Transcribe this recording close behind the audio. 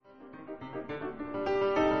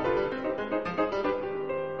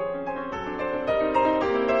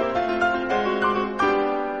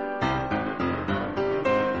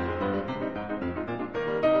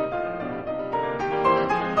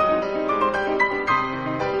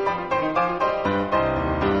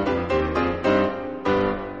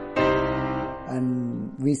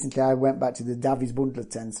recently I went back to the Davies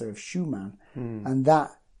Bundler-Tänzer of Schumann, and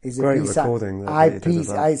that is a great piece recording. I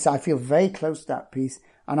feel very close to that piece,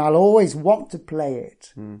 and I'll always want to play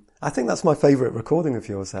it. I think that's my favourite recording of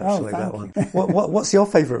yours, actually, that one. What's your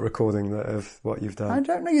favourite recording of what you've done? I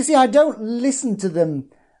don't know. You see, I don't listen to them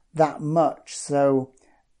that much, so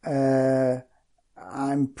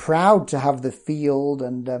I'm proud to have the field,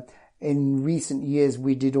 and in recent years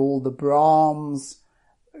we did all the Brahms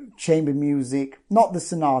chamber music, not the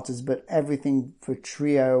sonatas, but everything for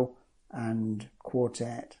trio and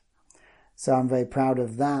quartet. So I'm very proud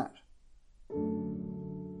of that.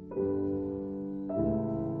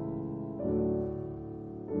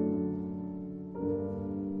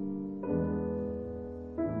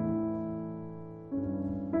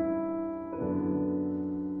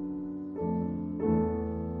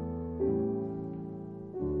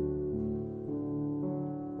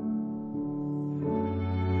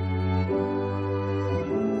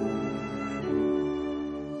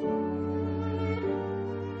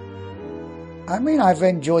 I mean, I've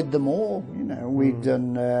enjoyed them all. You know, we've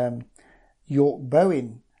done York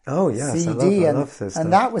Bowen Oh yes, CD, I love this stuff.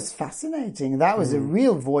 and that was fascinating. That was a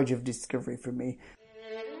real voyage of discovery for me.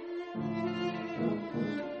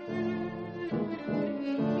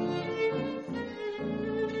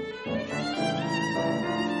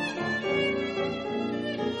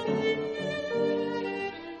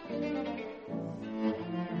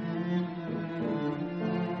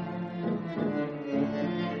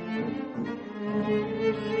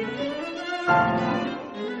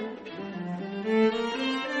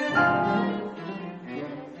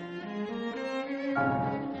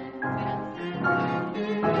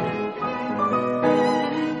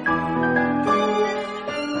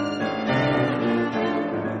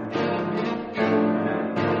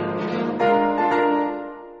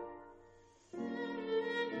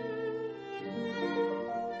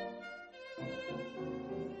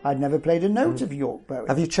 I'd never played a note of York Bowen.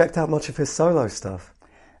 Have you checked out much of his solo stuff?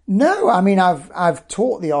 No, I mean, I've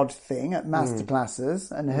taught the odd thing at master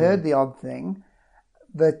classes and heard the odd thing,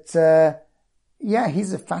 but yeah,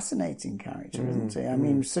 he's a fascinating character, isn't he? I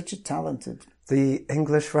mean, such a talented. The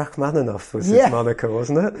English Rachmaninoff was his moniker,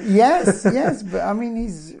 wasn't it? Yes, yes, but I mean,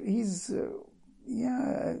 he's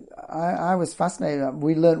yeah. I was fascinated.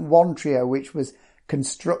 We learnt one trio which was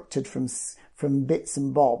constructed from bits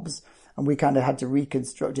and bobs. And we kind of had to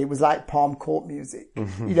reconstruct it. It was like Palm Court music.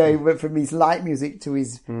 You know, he went from his light music to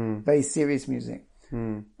his very serious music.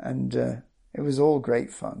 And it was all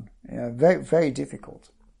great fun. Yeah, very, very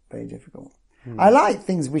difficult. Very difficult. I like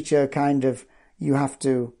things which are kind of, you have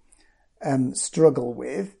to struggle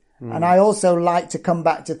with. And I also like to come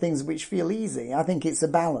back to things which feel easy. I think it's a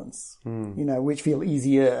balance, you know, which feel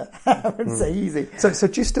easier. I would say easy. So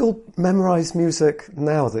do you still memorise music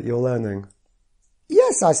now that you're learning?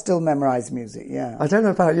 Yes, I still memorise music, yeah. I don't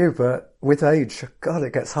know about you, but with age, God,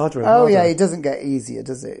 it gets harder and harder. Oh, yeah, it doesn't get easier,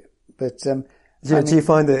 does it? But do you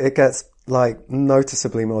find that it gets, like,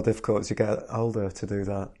 noticeably more difficult as you get older to do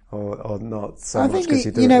that? Or not so much because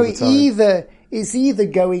you do it all the time? It's either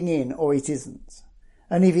going in or it isn't.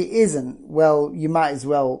 And if it isn't, well, you might as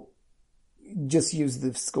well just use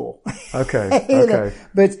the score. Okay, You okay. know?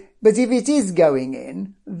 But if it is going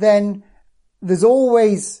in, then there's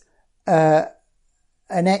always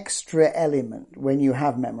an extra element when you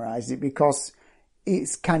have memorized it, because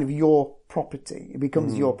it's kind of your property. It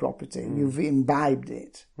becomes your property. You've imbibed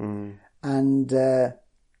it. And there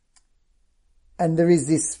is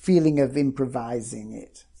this feeling of improvising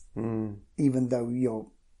it, even though you're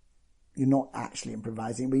not actually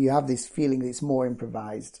improvising, but you have this feeling that it's more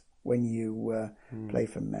improvised when you play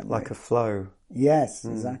from memory. Like a flow. Yes,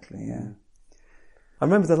 exactly, yeah. I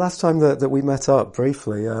remember the last time that we met up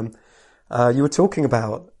briefly, you were talking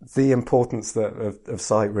about the importance of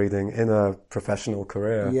sight reading in a professional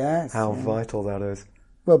career. Yes. How vital that is.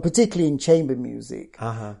 Well, particularly in chamber music,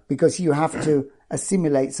 because you have to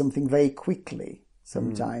assimilate something very quickly.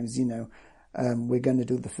 Sometimes, you know, we're going to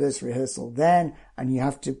do the first rehearsal then, and you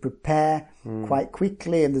have to prepare quite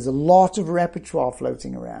quickly, and there's a lot of repertoire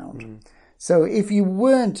floating around. So if you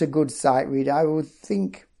weren't a good sight reader, I would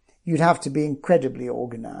think you'd have to be incredibly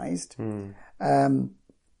organised.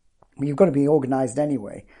 You've got to be organised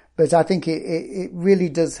anyway. But I think it really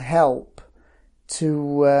does help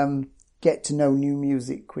to get to know new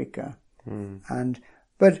music quicker.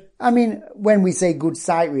 But I mean, when we say good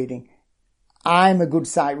sight reading, I'm a good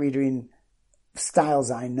sight reader in styles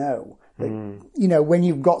I know. But, you know, when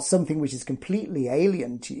you've got something which is completely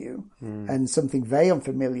alien to you and something very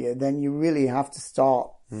unfamiliar, then you really have to start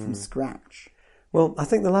from scratch. Well, I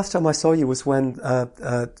think the last time I saw you was when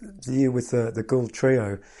you with the Gould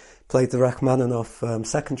Trio played the Rachmaninoff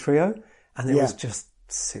second trio, and it was just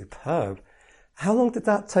superb. How long did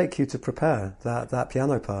that take you to prepare that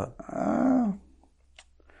piano part?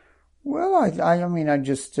 Well, I mean, I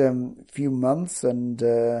just a few months, and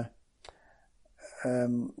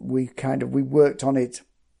we worked on it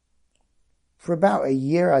for about a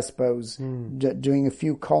year, I suppose, doing a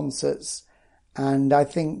few concerts. And I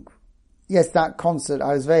think, yes, that concert,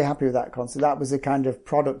 I was very happy with that concert. That was a kind of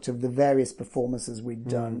product of the various performances we'd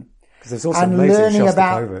done. Because there's also amazing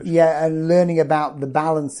Shostakovich. And learning about the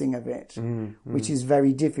balancing of it, which is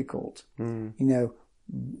very difficult. You know,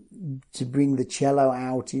 to bring the cello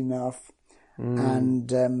out enough,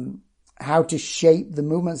 and how to shape the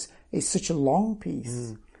movements. It's such a long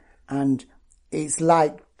piece, and it's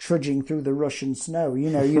like trudging through the Russian snow. You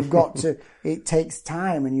know, you've got to. It takes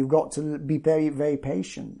time, and you've got to be very, very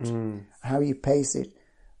patient. How you pace it.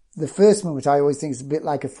 The first moment I always think is a bit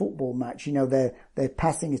like a football match. You know, they're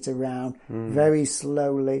passing it around very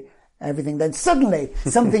slowly. Everything. Then suddenly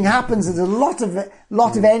something happens. There's a lot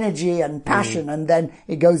of energy and passion, and then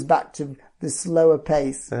it goes back to the slower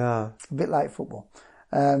pace. Yeah, a bit like football.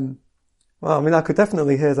 Well, I mean, I could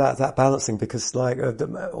definitely hear that balancing, because like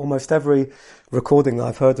almost every recording that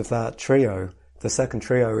I've heard of that trio, the second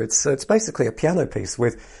trio, it's basically a piano piece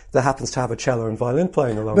that happens to have a cello and violin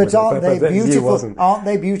playing along with it. Aren't they beautiful? Aren't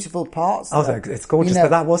they beautiful parts? Oh, it's gorgeous. You know, but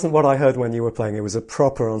that wasn't what I heard when you were playing. It was a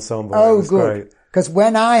proper ensemble. Oh, it was good. Great. Because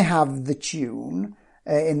when I have the tune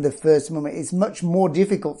in the first moment, it's much more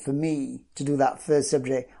difficult for me to do that first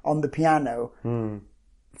subject on the piano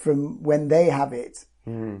from when they have it.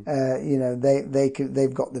 You know,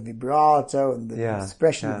 they've got the vibrato and the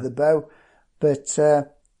expression of the bow. But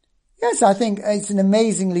yes, I think it's an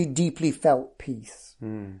amazingly deeply felt piece,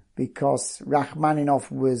 because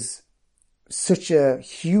Rachmaninoff was such a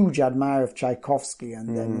huge admirer of Tchaikovsky,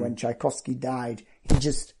 and then when Tchaikovsky died, he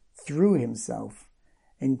just threw himself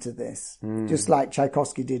into this, just like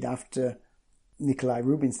Tchaikovsky did after Nikolai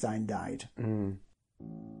Rubinstein died.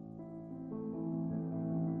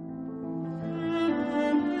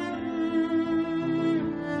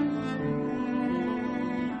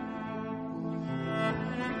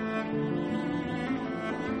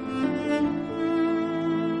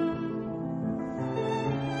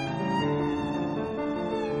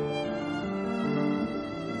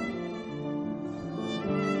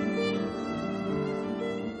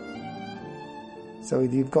 So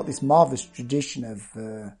you've got this marvelous tradition of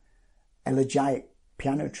elegiac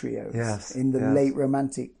piano trios in the late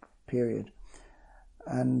Romantic period,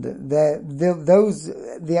 and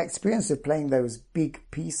the experience of playing those big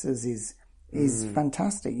pieces is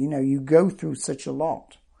fantastic. You know, you go through such a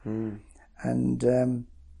lot, and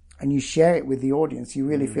you share it with the audience. You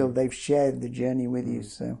really feel they've shared the journey with you.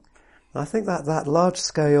 So I think that large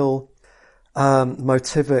scale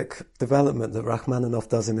motivic development that Rachmaninoff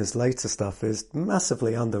does in his later stuff is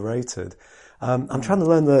massively underrated. I'm trying to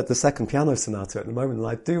learn the second piano sonata at the moment, and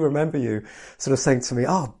I do remember you sort of saying to me,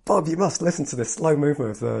 "Oh, Bob, you must listen to this slow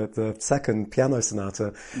movement of the second piano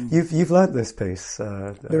sonata." You've learnt this piece,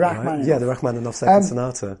 the Rachmaninoff, right? Yeah, the Rachmaninoff second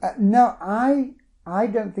sonata. No, I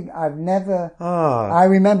don't think I've never. I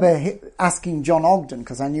remember asking John Ogden,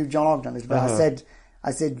 because I knew John Ogden, but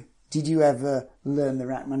I said, "Did you ever learn the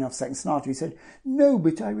Rachmaninoff second sonata?" He said, "No,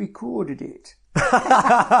 but I recorded it."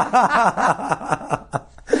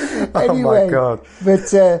 Anyway, oh my God.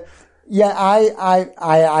 But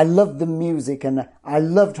I loved the music, and I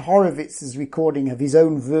loved Horowitz's recording of his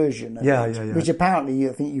own version of it, which apparently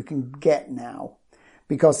I think you can get now.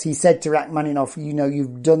 Because he said to Rachmaninoff, you know,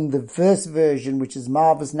 you've done the first version, which is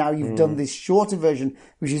marvellous. Now you've done this shorter version,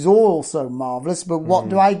 which is also marvellous. But what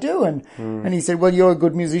do I do? And he said, well, you're a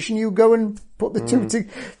good musician. You go and put the two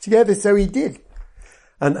together. So he did.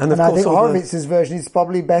 And of I course, think Horowitz's version is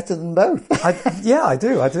probably better than both. I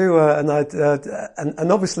do.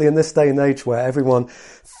 And obviously in this day and age where everyone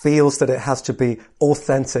feels that it has to be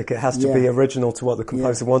authentic, it has to be original to what the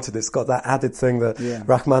composer wanted, it's got that added thing that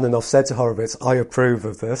Rachmaninoff said to Horowitz, I approve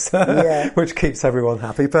of this, which keeps everyone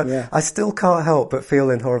happy. But I still can't help but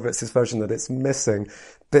feel in Horowitz's version that it's missing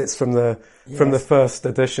bits from the first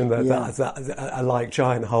edition that are like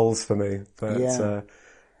giant holes for me. But,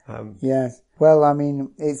 Well, I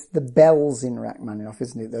mean, it's the bells in Rachmaninoff,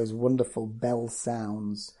 isn't it? Those wonderful bell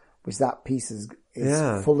sounds, which that piece is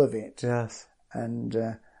full of it. Yes. And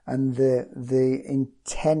the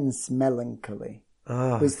intense melancholy,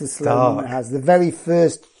 which the slow one has. The very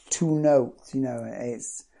first two notes, you know,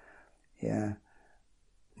 it's,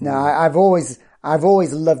 No, I've always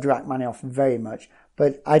loved Rachmaninoff very much,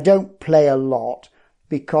 but I don't play a lot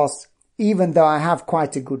because even though I have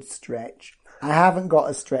quite a good stretch, I haven't got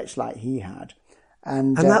a stretch like he had.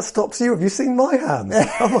 And that stops you? Have you seen my hands?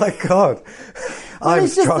 Oh my God. I'm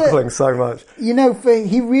struggling so much. You know,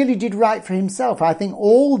 he really did write for himself. I think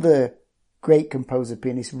all the great composer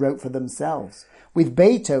pianists wrote for themselves. With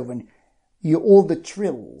Beethoven, all the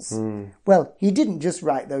trills. Well, he didn't just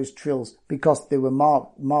write those trills because they were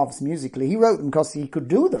marvelous musically. He wrote them because he could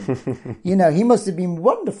do them. You know, he must have been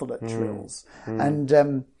wonderful at trills.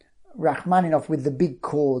 And Rachmaninoff with the big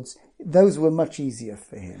chords, those were much easier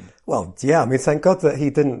for him. Well, yeah, I mean, thank God that he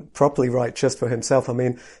didn't properly write just for himself. I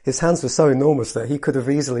mean, his hands were so enormous that he could have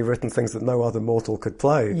easily written things that no other mortal could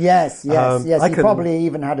play. Yes. He probably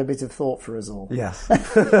even had a bit of thought for us all. Yes.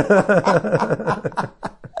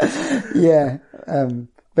 Yeah.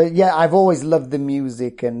 But yeah, I've always loved the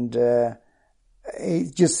music, and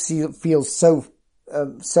it just feels so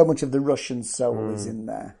much of the Russian soul is in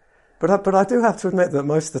there. But I do have to admit that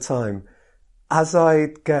most of the time, as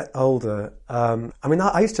I get older, I mean,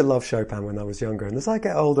 I used to love Chopin when I was younger, and as I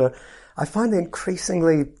get older, I find it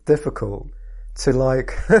increasingly difficult to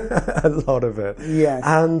like a lot of it. Yes.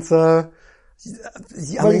 And, I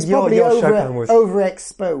mean, it's probably your Chopin was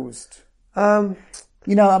overexposed.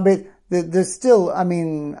 You know, I mean, there's still, I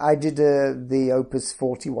mean, I did the Opus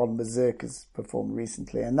 41 Berserkers performed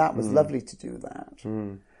recently, and that was lovely to do that.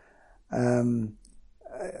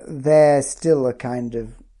 There's still a kind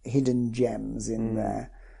of hidden gems in there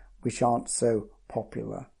which aren't so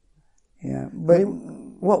popular. Yeah. But I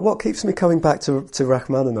mean, what keeps me coming back to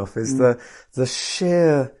Rachmaninoff is the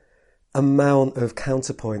sheer amount of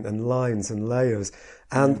counterpoint and lines and layers.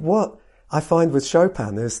 And what I find with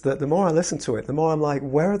Chopin is that the more I listen to it, the more I'm like,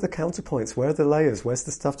 where are the counterpoints? Where are the layers? Where's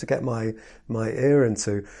the stuff to get my ear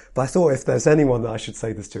into? But I thought if there's anyone that I should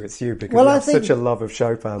say this to, it's you, because you have such a love of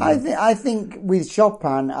Chopin. I think with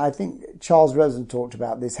Chopin, I think Charles Rosen talked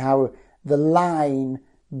about this, how the line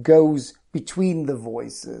goes between the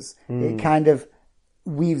voices. It kind of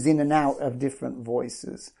weaves in and out of different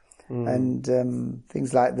voices. And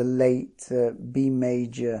things like the late B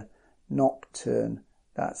major nocturne,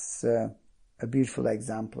 that's a beautiful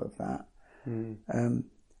example of that.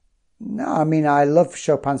 No, I mean, I love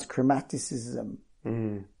Chopin's chromaticism,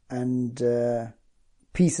 and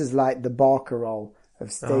pieces like the Barcarolle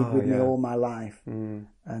have stayed with me all my life,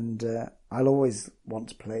 and I'll always want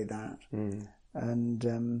to play that.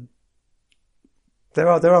 And there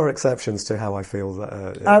are exceptions to how I feel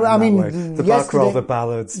that. I mean, way. The Barcarolle, the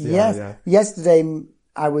ballads. Yes, yesterday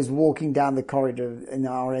I was walking down the corridor in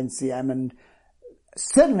our NCM, and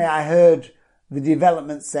suddenly I heard the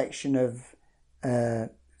development section of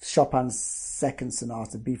Chopin's second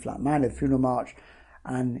sonata, B-flat minor, the Funeral March,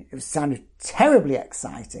 and it sounded terribly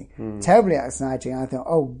exciting. I thought,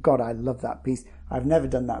 oh God, I love that piece. I've never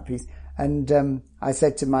done that piece. And I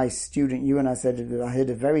said to my student, Ewan, I said, I heard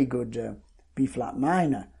a very good B-flat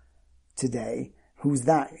minor today. Who's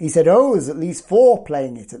that? He said, oh, there's at least 4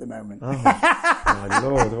 playing it at the moment. Oh, my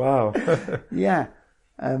Lord, wow. Yeah.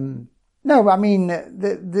 No, I mean,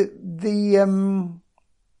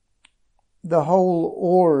 the whole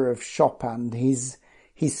aura of Chopin, his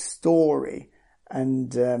story,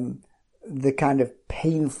 and the kind of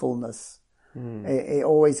painfulness, it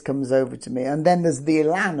always comes over to me. And then there's the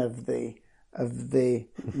elan of the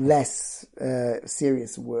less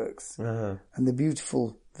serious works, and the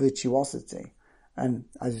beautiful virtuosity. And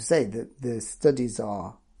as you say, the studies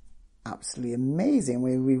are absolutely amazing.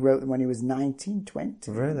 We wrote them when he was 19,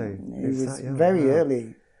 20. Really? He was very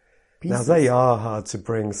early pieces. Now, they are hard to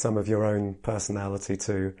bring some of your own personality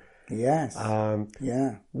to. Yes.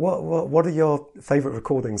 Yeah. What are your favourite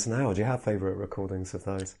recordings now? Do you have favourite recordings of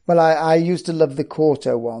those? Well, I used to love the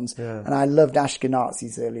quarto ones, and I loved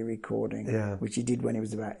Ashkenazy's early recording, which he did when he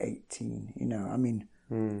was about 18. You know, I mean,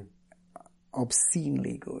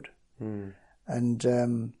 obscenely good.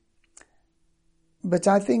 And but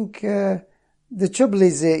I think the trouble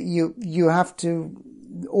is that you have to.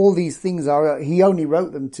 All these things he only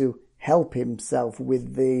wrote them to help himself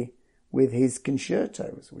with his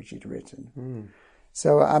concertos, which he'd written.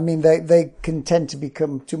 So, I mean, they can tend to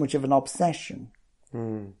become too much of an obsession.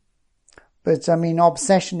 But, I mean,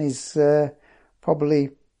 obsession is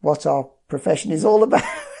probably what our profession is all about.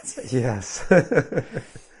 Yes.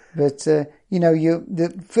 But, you know,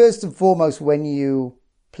 first and foremost, when you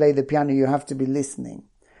play the piano, you have to be listening.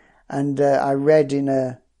 And I read in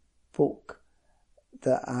a book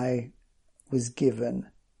that I was given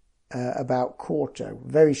about quarto,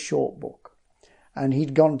 very short book, and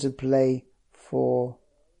he'd gone to play for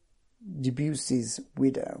Debussy's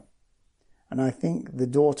widow, and I think the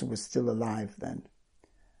daughter was still alive then,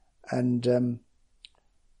 and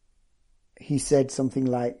he said something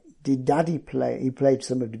like, did Daddy play? He played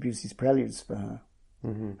some of Debussy's preludes for her,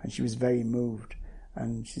 and she was very moved,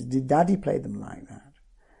 And she said, did Daddy play them like that?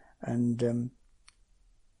 And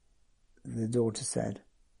the daughter said,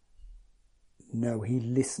 no, he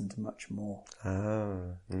listened much more.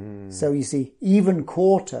 So you see, even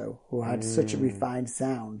Corto, who had such a refined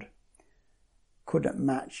sound, couldn't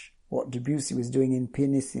match what Debussy was doing in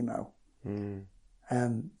pianissimo.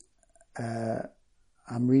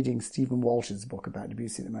 I'm reading Stephen Walsh's book about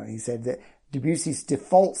Debussy at the moment. He said that Debussy's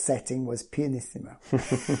default setting was pianissimo.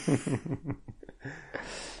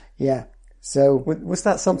 Yeah. So was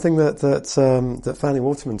that something that Fanny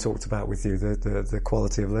Waterman talked about with you, the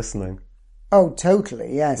quality of listening? Oh,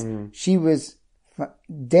 totally. Yes.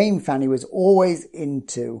 Dame Fanny was always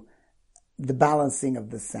into the balancing of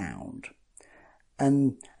the sound.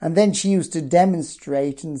 And then she used to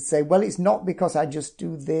demonstrate and say, well, it's not because I just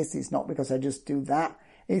do this, it's not because I just do that,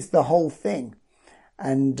 it's the whole thing.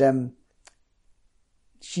 And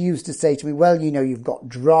she used to say to me, well, you know, you've got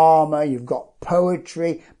drama, you've got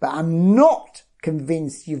poetry, but I'm not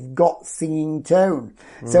convinced you've got singing tone.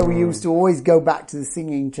 So we used to always go back to the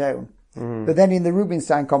singing tone. But then in the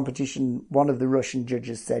Rubinstein competition, one of the Russian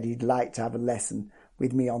judges said he'd like to have a lesson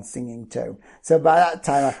with me on singing tone. So by that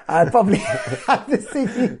time, I probably had the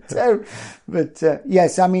singing tone. But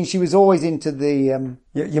yes, I mean, she was always into the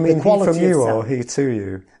you mean the quality he from you of or he to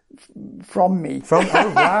you? From me.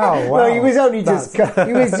 Oh wow! No, he was only just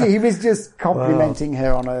he was just complimenting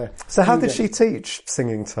her on her. So how did she teach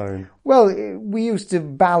singing tone? Well, we used to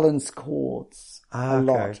balance chords a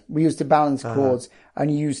lot. We used to balance chords,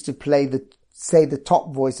 and you used to play the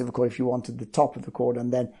top voice of a chord if you wanted the top of the chord,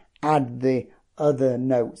 and then add the other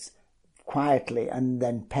notes quietly, and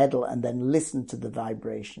then pedal, and then listen to the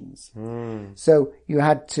vibrations. So you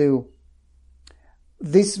had to.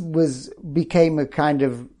 This became a kind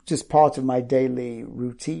of just part of my daily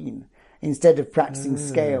routine. Instead of practicing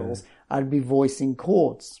scales, I'd be voicing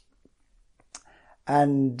chords.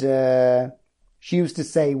 And she used to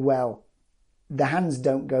say, well, the hands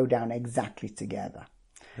don't go down exactly together.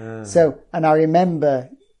 So, and I remember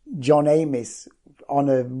John Amis on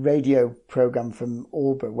a radio program from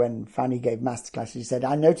Alba when Fanny gave masterclass, he said,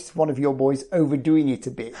 I noticed one of your boys overdoing it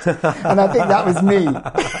a bit. And I think that was me.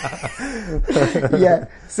 Yeah.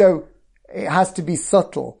 So it has to be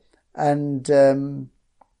subtle. And,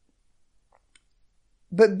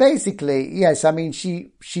 but basically, yes, I mean,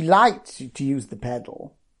 she liked to use the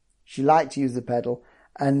pedal. She liked to use the pedal.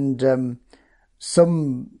 And,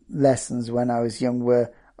 some lessons when I was young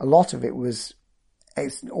a lot of it was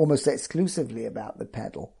almost exclusively about the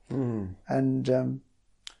pedal. And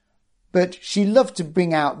but she loved to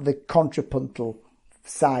bring out the contrapuntal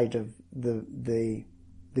side of the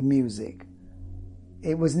music.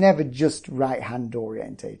 It was never just right hand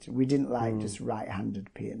orientated. We didn't like just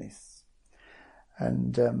right-handed pianists.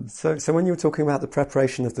 And so when you were talking about the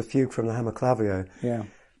preparation of the fugue from the Hammerklavier, yeah,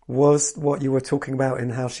 was what you were talking about in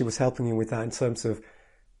how she was helping you with that in terms of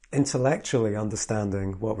intellectually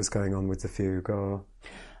understanding what was going on with the fugue? Or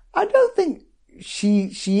I don't think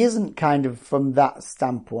she isn't kind of from that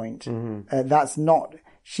standpoint. That's not.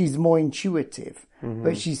 She's more intuitive,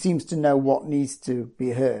 but she seems to know what needs to be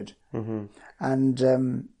heard.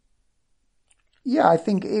 And yeah, I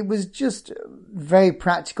think it was just very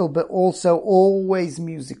practical, but also always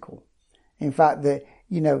musical. In fact,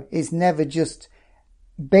 it's never just.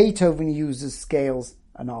 Beethoven uses scales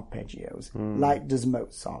and arpeggios, like does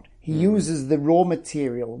Mozart. He uses the raw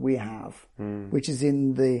material we have, which is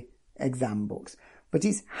in the exam books. But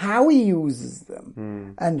it's how he uses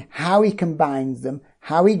them and how he combines them,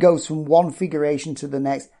 how he goes from one figuration to the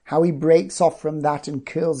next, how he breaks off from that and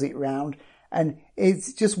curls it round. And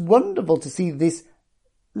it's just wonderful to see this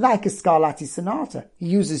like a Scarlatti sonata. He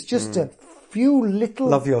uses just a few little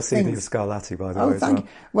Love your CD things. of Scarlatti, by the way. Thank you.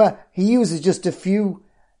 Well, he uses just a few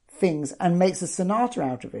things and makes a sonata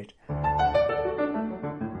out of it.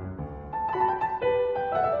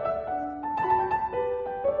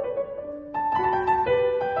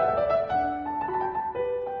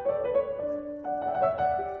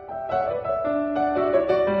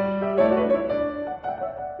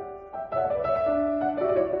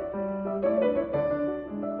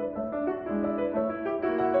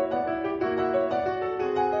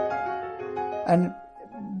 And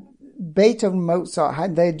Beethoven,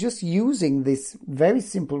 Mozart, they're just using this very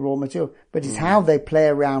simple raw material, but it's how they play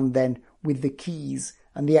around then with the keys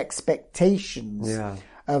and the expectations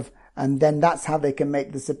of, and then that's how they can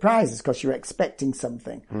make the surprises because you're expecting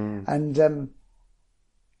something. And,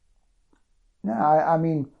 no, I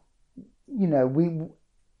mean,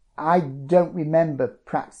 I don't remember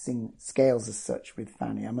practicing scales as such with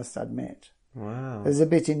Fanny, I must admit. Wow. There's a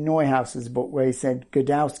bit in Neuhaus's book where he said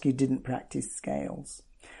Godowsky didn't practice scales.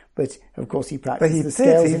 But of course, he practiced the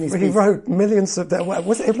scales in his He wrote millions of. It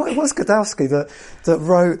was Godowsky that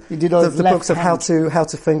wrote the books of how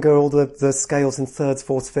to finger all the scales in thirds,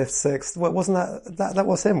 fourths, fifths, sixths. Wasn't that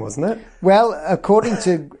was him, wasn't it? Well, according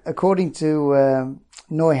to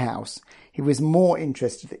Neuhaus, he was more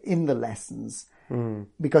interested in the lessons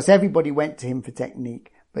because everybody went to him for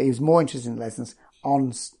technique, but he was more interested in lessons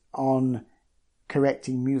on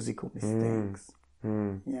correcting musical mistakes.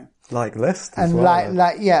 Yeah, like Liszt, and well.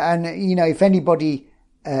 and if anybody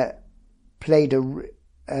did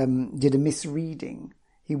a misreading,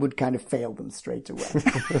 he would kind of fail them straight away.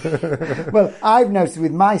 Well, I've noticed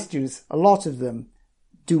with my students, a lot of them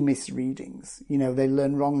do misreadings. They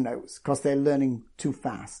learn wrong notes because they're learning too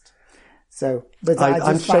fast. So, but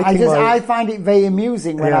I find it very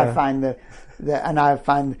amusing when I find I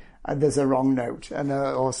find there's a wrong note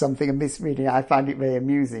or something, a misreading. I find it very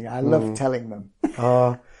amusing. I love telling them.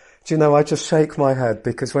 Do you know, I just shake my head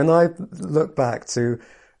because when I look back to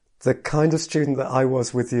the kind of student that I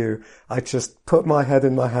was with you, I just put my head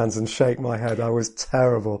in my hands and shake my head. I was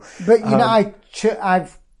terrible. But,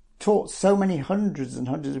 I've taught so many hundreds and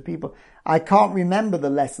hundreds of people. I can't remember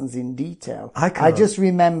the lessons in detail. I just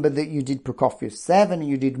remember that you did Prokofiev 7,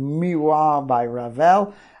 you did Miroir by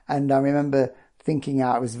Ravel, and I remember thinking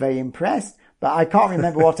I was very impressed, but I can't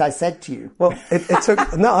remember what I said to you. Well, it took,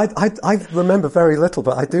 I remember very little,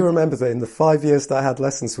 but I do remember that in the 5 years that I had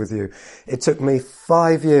lessons with you, it took me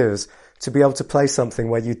 5 years to be able to play something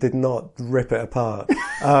where you did not rip it apart.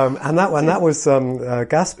 And that was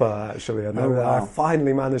Gaspar, actually. And I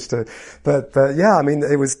finally managed to, but yeah, I mean,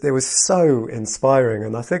 it was so inspiring.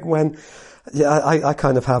 And I think I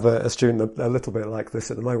kind of have a student a little bit like this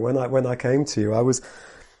at the moment. When I came to you, I was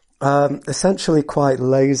essentially quite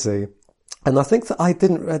lazy. And I think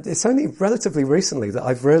that it's only relatively recently that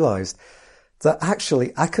I've realized that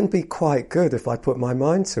actually I can be quite good if I put my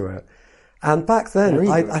mind to it. And back then,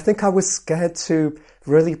 I think I was scared to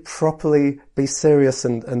really properly be serious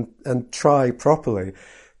and try properly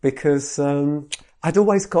because, I'd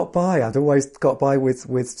always got by. I'd always got by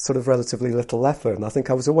with sort of relatively little effort. And I think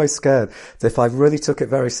I was always scared that if I really took it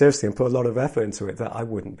very seriously and put a lot of effort into it, that I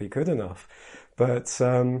wouldn't be good enough. But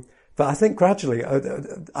I think gradually,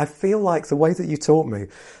 I feel like the way that you taught me,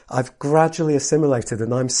 I've gradually assimilated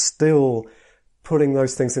and I'm still putting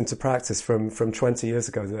those things into practice from 20 years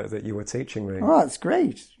ago that you were teaching me. Oh, that's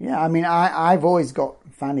great. Yeah, I mean, I've always got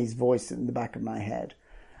Fanny's voice in the back of my head,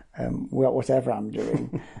 whatever I'm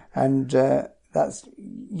doing. And I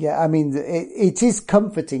mean, it is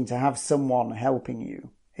comforting to have someone helping you.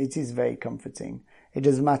 It is very comforting. It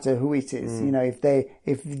doesn't matter who it is.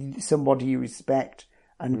 If somebody you respect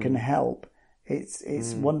and can help,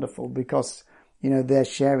 it's wonderful because, they're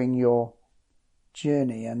sharing your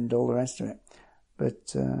journey and all the rest of it.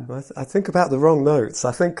 But I think about the wrong notes.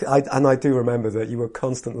 I do remember that you were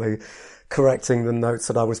constantly correcting the notes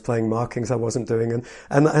that I was playing, markings I wasn't doing,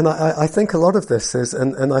 and I think a lot of this is,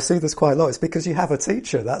 and I see this quite a lot. It's because you have a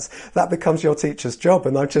teacher. That becomes your teacher's job,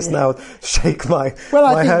 and I just now shake my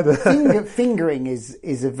head. Fingering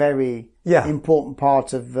is a very important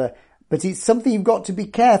part of, but it's something you've got to be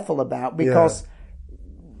careful about because.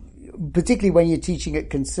 Particularly when you're teaching at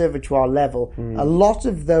conservatoire level, a lot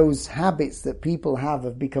of those habits that people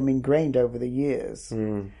have become ingrained over the years.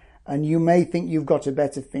 And you may think you've got a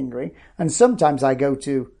better fingering. And sometimes I go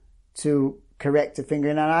to correct a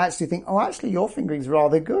fingering and I actually think, your fingering's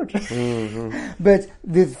rather good. Mm-hmm. But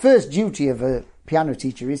the first duty of a piano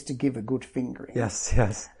teacher is to give a good fingering.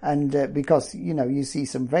 Yes. And because, you see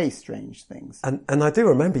some very strange things. And I do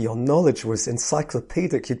remember your knowledge was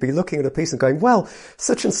encyclopedic. You'd be looking at a piece and going, well,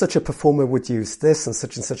 such and such a performer would use this and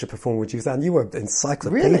such a performer would use that. And you were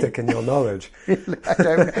encyclopedic in your knowledge. Really?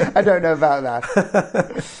 I don't know about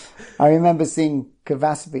that. I remember seeing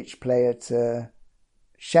Kovacevic play at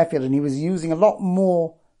Sheffield, and he was using a lot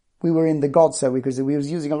more. We were in the Godso because we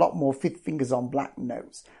was using a lot more fifth fingers on black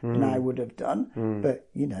notes than I would have done. But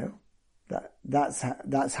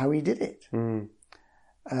that's how he did it.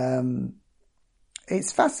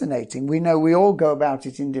 It's fascinating. We all go about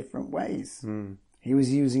it in different ways. He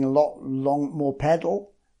was using a lot more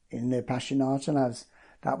pedal in the Passionata, and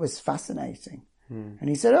that was fascinating. And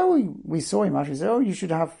he said, we saw him after. He said, you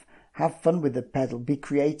should have fun with the pedal, be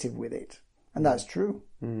creative with it, and that's true.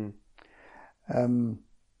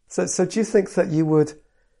 So do you think that you would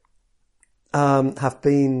have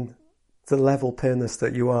been the level pianist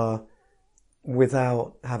that you are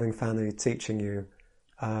without having Fanny teaching you?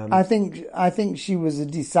 I think she was a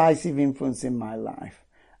decisive influence in my life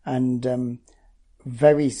and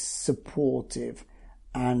very supportive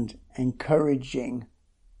and encouraging,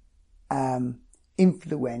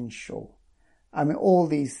 influential, I mean, all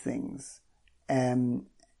these things,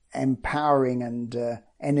 empowering and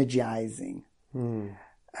energizing.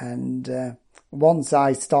 And once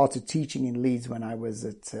I started teaching in Leeds when I was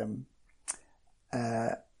at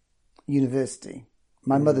university,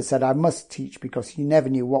 my mother said I must teach because you never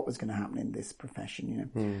knew what was going to happen in this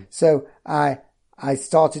profession, So I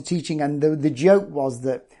started teaching, and the joke was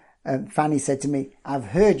that Fanny said to me, "I've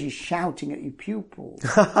heard you shouting at your pupils."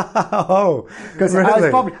 Oh, because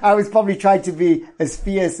really? I was probably trying to be as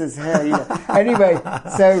fierce as her. Anyway,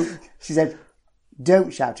 so she said,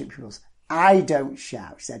 "Don't shout at pupils." I don't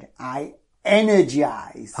shout. She said, "I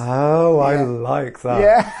energize." Oh, yeah. I like that.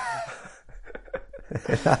 Yeah.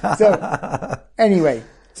 So anyway,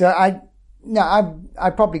 so I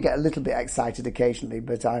probably get a little bit excited occasionally,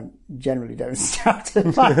 but I generally don't shout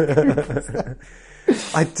at my pupils.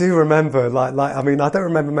 I do remember, I mean, I don't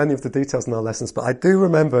remember many of the details in our lessons, but I do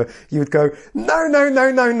remember you would go, no,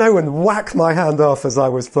 and whack my hand off as I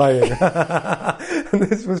was playing. And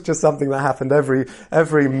this was just something that happened every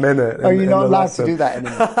minute. Oh, you're not allowed to do that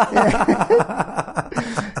anymore.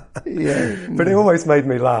 Yeah. But it always made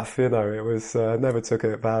me laugh, it was, never took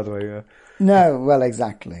it badly. No, well,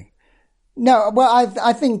 exactly. No, well,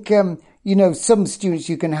 I think, some students,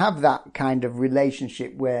 you can have that kind of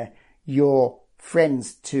relationship where you're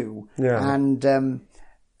friends too, and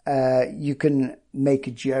you can make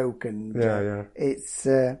a joke, and it's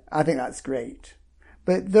I think that's great.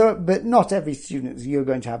 But not every student you're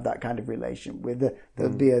going to have that kind of relation with.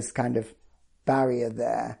 There'll be a kind of barrier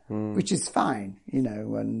there, which is fine,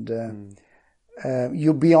 and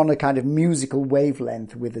you'll be on a kind of musical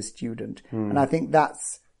wavelength with a student, and I think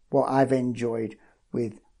that's what I've enjoyed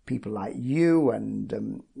with people like you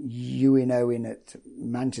and you in Owen at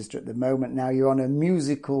Manchester at the moment. Now you're on a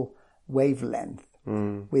musical wavelength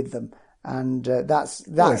with them, and it's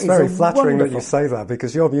very flattering that you say that,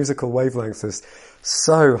 because your musical wavelength is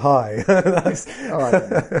so high.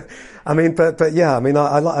 I mean, but yeah, I mean,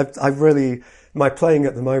 I really, my playing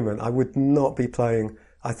at the moment, I would not be playing,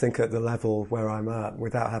 I think, at the level where I'm at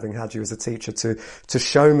without having had you as a teacher to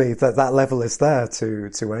show me that level is there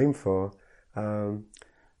to aim for.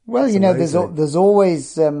 Well, there's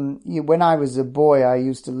always, when I was a boy, I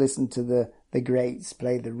used to listen to the greats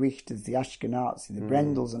play, the Richters, the Ashkenazi, the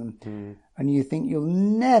Brendels, and you think you'll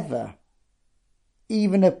never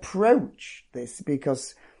even approach this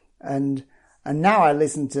because, and now I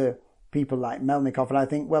listen to people like Melnikov and I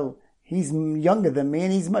think, well, he's younger than me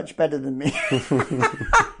and he's much better than me.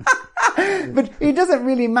 But it doesn't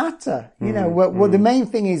really matter. Well, the main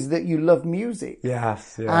thing is that you love music.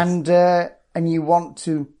 Yes. And you want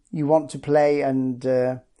to play,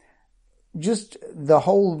 and just the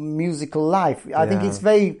whole musical life. I think it's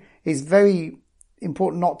very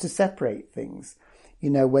important not to separate things.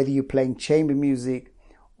 Whether you're playing chamber music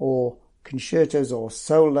or concertos or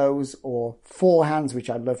solos or four hands, which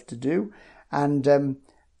I love to do, and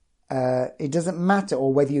it doesn't matter.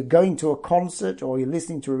 Or whether you're going to a concert or you're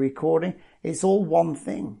listening to a recording, it's all one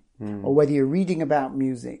thing. Or whether you're reading about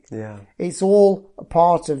music, it's all a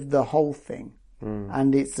part of the whole thing.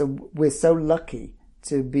 And we're so lucky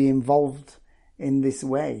to be involved in this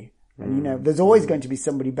way. And, there's always going to be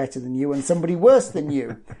somebody better than you and somebody worse than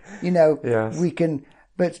you. Yes. We can,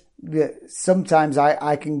 but sometimes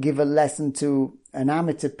I can give a lesson to an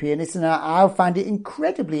amateur pianist and I'll find it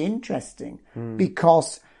incredibly interesting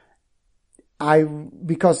because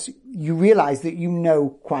you realize that you know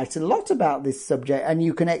quite a lot about this subject and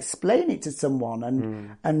you can explain it to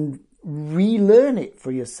someone and relearn it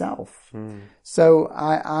for yourself. So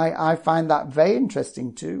I find that very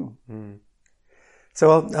interesting too.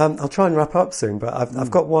 So I'll try and wrap up soon, but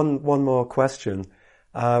I've got one more question.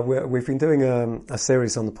 We've been doing a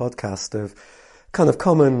series on the podcast of kind of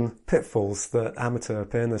common pitfalls that amateur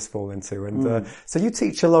pianists fall into. And so you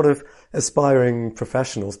teach a lot of aspiring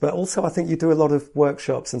professionals, but also I think you do a lot of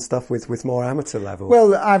workshops and stuff with more amateur level.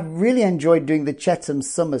 Well, I've really enjoyed doing the Chetham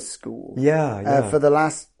Summer School. For the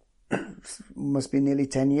last, must be nearly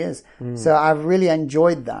 10 years. So I've really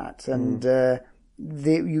enjoyed that. And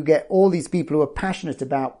you get all these people who are passionate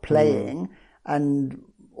about playing and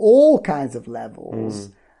all kinds of levels.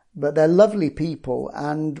 But they're lovely people,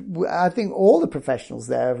 and I think all the professionals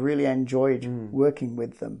there have really enjoyed working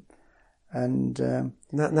with them. And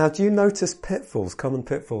now, do you notice common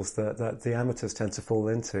pitfalls that the amateurs tend to fall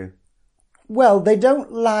into? Well, they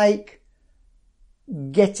don't like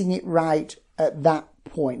getting it right at that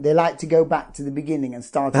point. They like to go back to the beginning and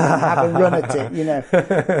start and have a run at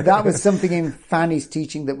it. That was something in Fanny's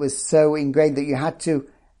teaching that was so ingrained that you had to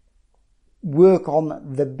work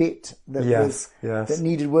on the bit that that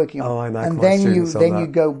needed working on. Oh, I know. And then you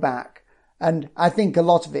go back And I think a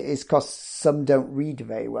lot of it is because some don't read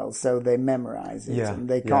very well, so they memorize it, and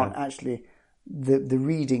they can't actually. The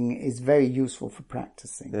reading is very useful for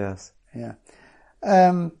practicing. Yes. Yeah.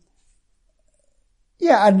 And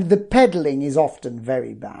the pedalling is often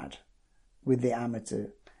very bad with the amateur.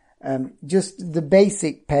 Just the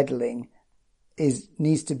basic pedalling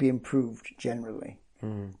needs to be improved generally.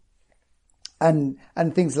 And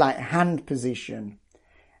things like hand position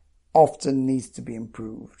often needs to be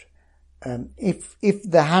improved. If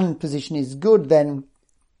the hand position is good, then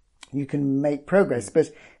you can make progress.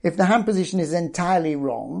 But if the hand position is entirely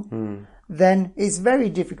wrong, then it's very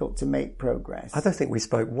difficult to make progress. I don't think we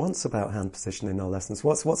spoke once about hand position in our lessons.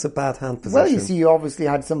 What's a bad hand position? Well, you see, you obviously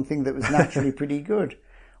had something that was naturally pretty good.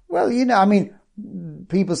 Well, I mean,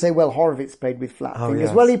 people say, well, Horowitz played with flat fingers.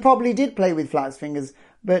 Yes. Well, he probably did play with flat fingers,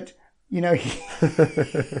 but, he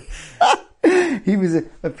was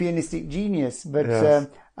a pianistic genius. But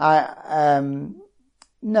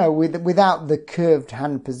no, without the curved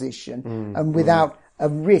hand position and without a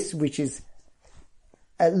wrist which is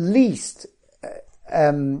at least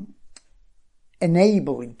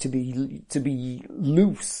enabled to be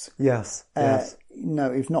loose. Yes.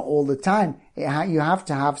 If not all the time, you have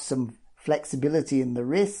to have some flexibility in the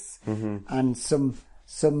wrists and some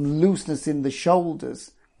looseness in the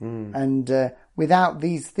shoulders. And without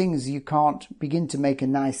these things, you can't begin to make a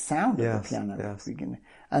nice sound on the piano. Yes.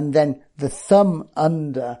 And then the thumb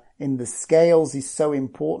under in the scales is so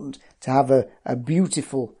important. To have a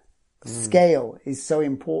beautiful scale is so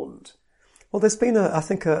important. Well, there's been, I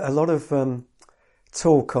think, a lot of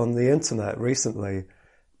talk on the internet recently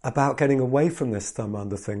about getting away from this thumb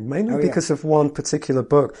under thing, mainly because of one particular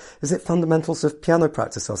book. Is it Fundamentals of Piano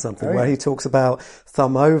Practice or something, where he talks about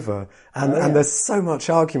thumb over, and there's so much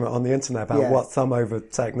argument on the internet about what thumb over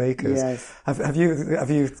technique is. Yes. Have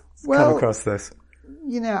you come across this?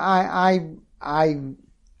 I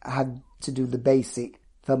had to do the basic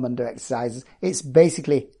thumb under exercises. It's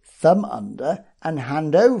basically thumb under and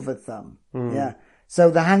hand over thumb. Yeah. So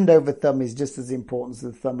the hand over thumb is just as important as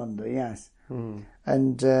the thumb under. Yes.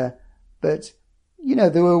 And, but,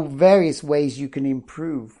 there are various ways you can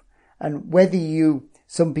improve. And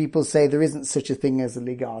some people say there isn't such a thing as a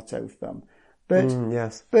legato thumb. But,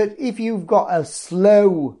 but if you've got a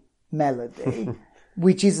slow melody,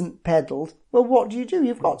 which isn't pedalled, well, what do?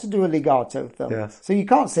 You've got to do a legato thumb. Yes. So you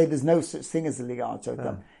can't say there's no such thing as a legato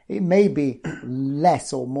thumb. It may be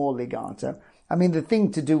less or more legato. I mean, the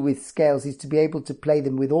thing to do with scales is to be able to play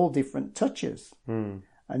them with all different touches.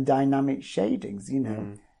 And dynamic shadings,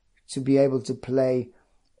 to be able to play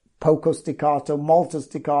poco staccato, molto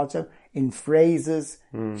staccato, in phrases,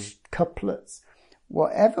 couplets,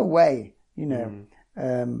 whatever way,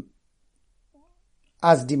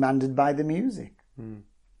 as demanded by the music.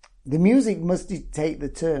 The music must dictate the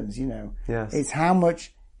terms, Yes. It's how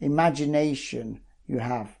much imagination you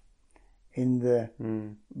have in the...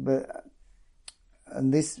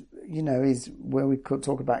 And this, is where we could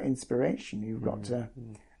talk about inspiration. You've got to...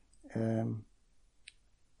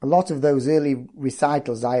 a lot of those early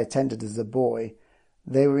recitals I attended as a boy,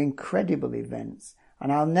 they were incredible events. And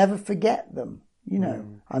I'll never forget them,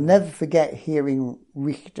 I'll never forget hearing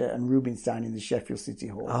Richter and Rubinstein in the Sheffield City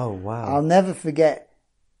Hall. Oh, wow. I'll never forget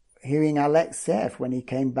hearing Alexeyev when he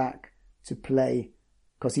came back to play,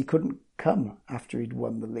 because he couldn't come after he'd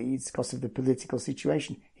won the Leeds because of the political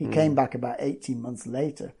situation. He came back about 18 months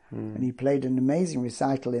later and he played an amazing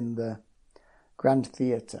recital in the Grand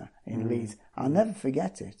Theatre in Leeds. I'll never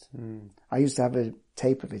forget it. I used to have a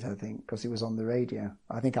tape of it, I think, because it was on the radio.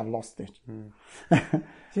 I think I've lost it.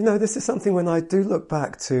 This is something when I do look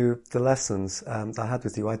back to the lessons I had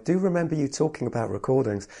with you, I do remember you talking about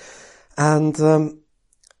recordings. And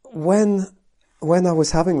when I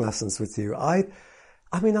was having lessons with you, I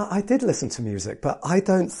did listen to music, but I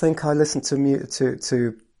don't think I listened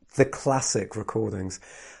to the classic recordings.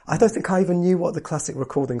 I don't think I even knew what the classic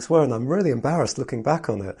recordings were, and I'm really embarrassed looking back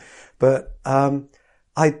on it. But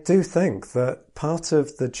I do think that part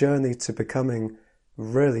of the journey to becoming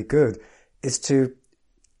really good is to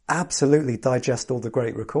absolutely digest all the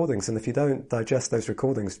great recordings. And if you don't digest those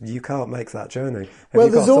recordings, you can't make that journey. Well,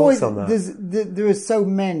 there's always, there are so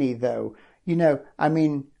many though.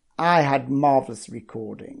 I had marvellous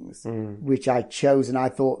recordings, which I chose, and I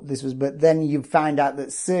thought this was, but then you find out that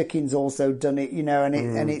Sirkin's also done it,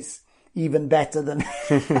 and it's even better than,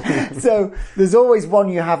 so there's always one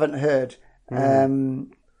you haven't heard. I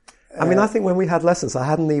think when we had lessons, I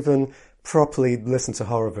hadn't even properly listened to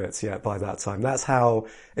Horowitz yet by that time. That's how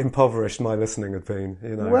impoverished my listening had been,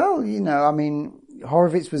 Well,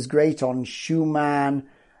 Horowitz was great on Schumann,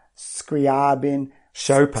 Scriabin,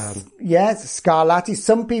 Chopin. Yes, Scarlatti.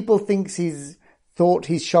 Some people thought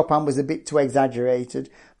his Chopin was a bit too exaggerated,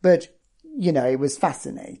 but, you know, it was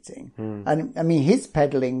fascinating. And, I mean, his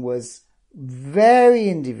pedaling was very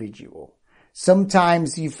individual.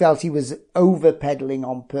 Sometimes you felt he was over pedaling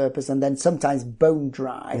on purpose, and then sometimes bone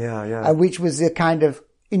dry. Yeah. Which was a kind of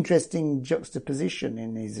interesting juxtaposition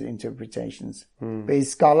in his interpretations. But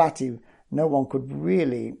his Scarlatti, no one could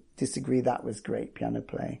really disagree that was great piano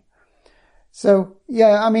playing. So,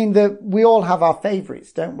 yeah, I mean, we all have our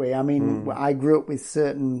favourites, don't we? I mean, I grew up with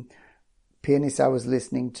certain pianists I was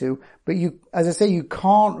listening to, but as I say, you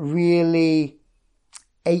can't really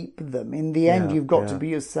ape them. In the end, you've got to be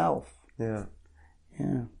yourself. Yeah.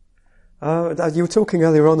 Yeah. You were talking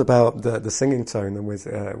earlier on about the singing tone and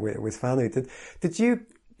with Fanny.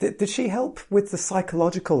 Did she help with the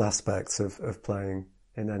psychological aspects of playing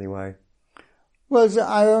in any way? Well,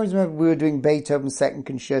 I always remember we were doing Beethoven's Second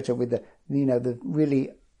Concerto with the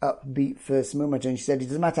really upbeat first movement, and she said, it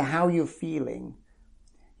doesn't matter how you're feeling.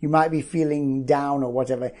 You might be feeling down or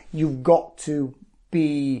whatever. You've got to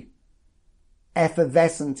be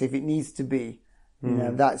effervescent if it needs to be. You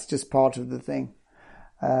know, that's just part of the thing.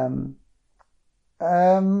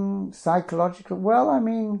 Psychological. Well, I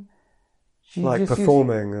mean, she like just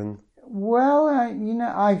performing and. Well,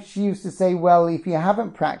 she used to say, well, if you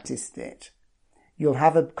haven't practiced it, you'll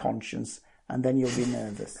have a conscience, and then you'll be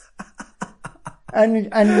nervous. and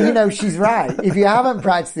you know, she's right. If you haven't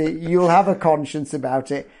practiced it, you'll have a conscience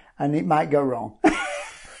about it, and it might go wrong.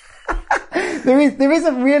 There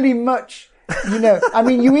isn't really much. You know, I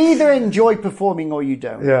mean, you either enjoy performing or you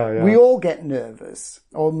don't. Yeah. We all get nervous,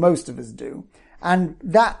 or most of us do. And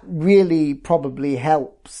that really probably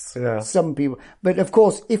helps some people. But of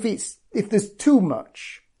course, if there's too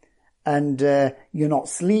much and you're not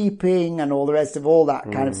sleeping and all the rest of all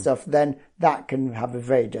that kind of stuff, then that can have a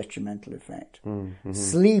very detrimental effect.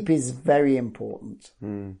 Sleep is very important.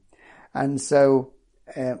 And so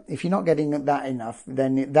if you're not getting that enough,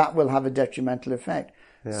 then that will have a detrimental effect.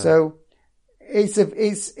 Yeah. So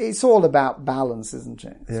it's all about balance, isn't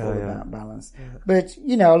it? It's all about balance. Yeah. But,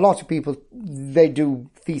 you know, a lot of people, they do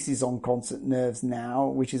theses on concert nerves now,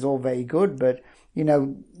 which is all very good. But, you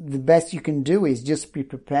know, the best you can do is just be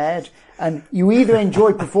prepared. And you either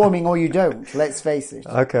enjoy performing or you don't, let's face it.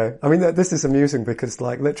 Okay. I mean, this is amusing because,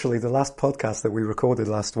 like, literally the last podcast that we recorded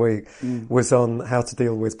last week was on how to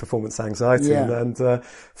deal with performance anxiety. Yeah. And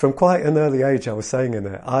from quite an early age, I was saying in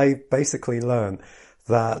it, I basically learned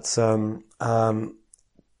that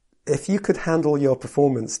if you could handle your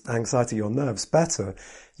performance anxiety, your nerves better,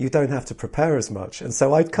 you don't have to prepare as much. And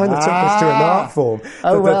so I kind of took this to an art form.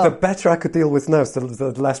 The better I could deal with nerves,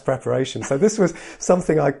 the less preparation. So this was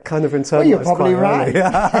something I kind of internalized. Well, you're probably right.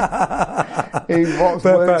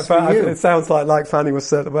 But it sounds like Fanny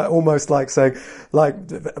was almost like saying, like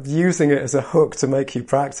using it as a hook to make you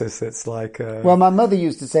practice. It's like... Well, my mother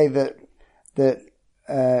used to say that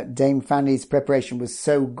Dame Fanny's preparation was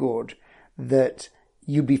so good that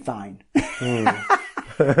you'd be fine.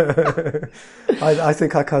 I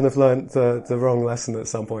think I kind of learned the wrong lesson at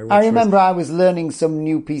some point. I remember I was learning some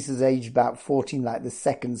new pieces aged about 14, like the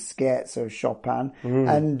second scherzo of Chopin,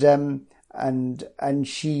 and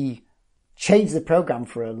she changed the program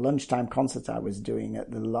for a lunchtime concert I was doing at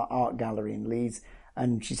the Art Gallery in Leeds.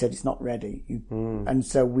 And she said, it's not ready. And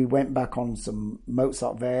so we went back on some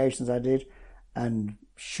Mozart variations I did, and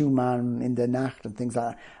Schumann in der Nacht and things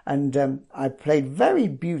like that. And I played very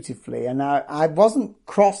beautifully, and I wasn't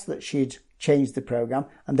cross that she'd changed the program.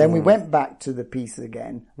 And then we went back to the piece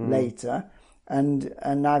again later,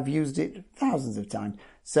 and I've used it thousands of times.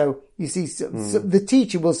 So you see, so the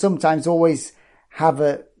teacher will sometimes always have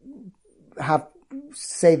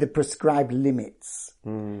say the prescribed limits,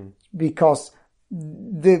 because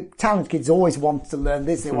the talent kids always want to learn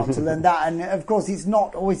this, they want to learn that, and of course it's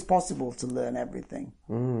not always possible to learn everything.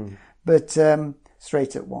 But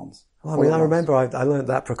straight at once. Well, I mean, I remember I learned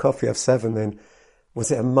that Prokofiev 7 in,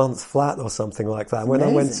 was it a month flat or something like that? And when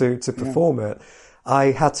I went to perform it,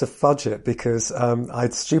 I had to fudge it because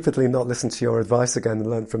I'd stupidly not listened to your advice again and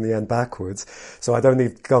learned from the end backwards. So I'd only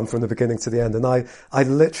gone from the beginning to the end, and I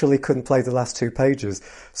literally couldn't play the last 2 pages.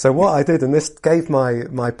 So what I did, and this gave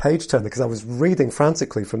my page turner, because I was reading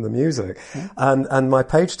frantically from the music, and my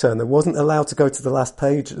page turner wasn't allowed to go to the last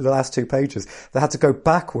 2 pages. They had to go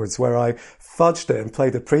backwards, where I fudged it and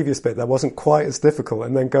played the previous bit that wasn't quite as difficult,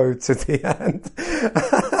 and then go to the end.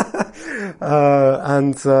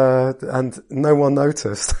 And no one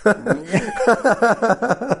noticed.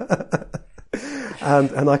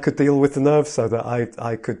 and I could deal with the nerves so that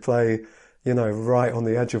I could play right on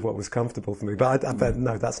the edge of what was comfortable for me. But I bet,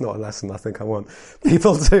 no, that's not a lesson I think I want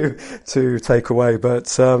people to take away.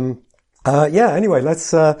 But, anyway,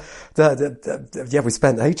 let's, we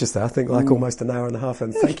spent ages there. I think like almost an hour and a half.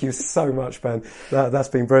 And thank you so much, Ben. That's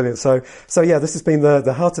been brilliant. So yeah, this has been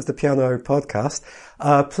the Heart of the Piano podcast.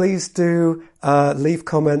 Please do, leave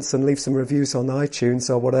comments and leave some reviews on iTunes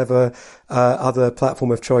or whatever, other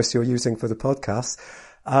platform of choice you're using for the podcast.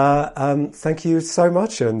 Thank you so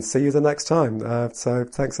much and see you the next time. So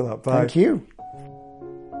thanks a lot. Bye. Thank you.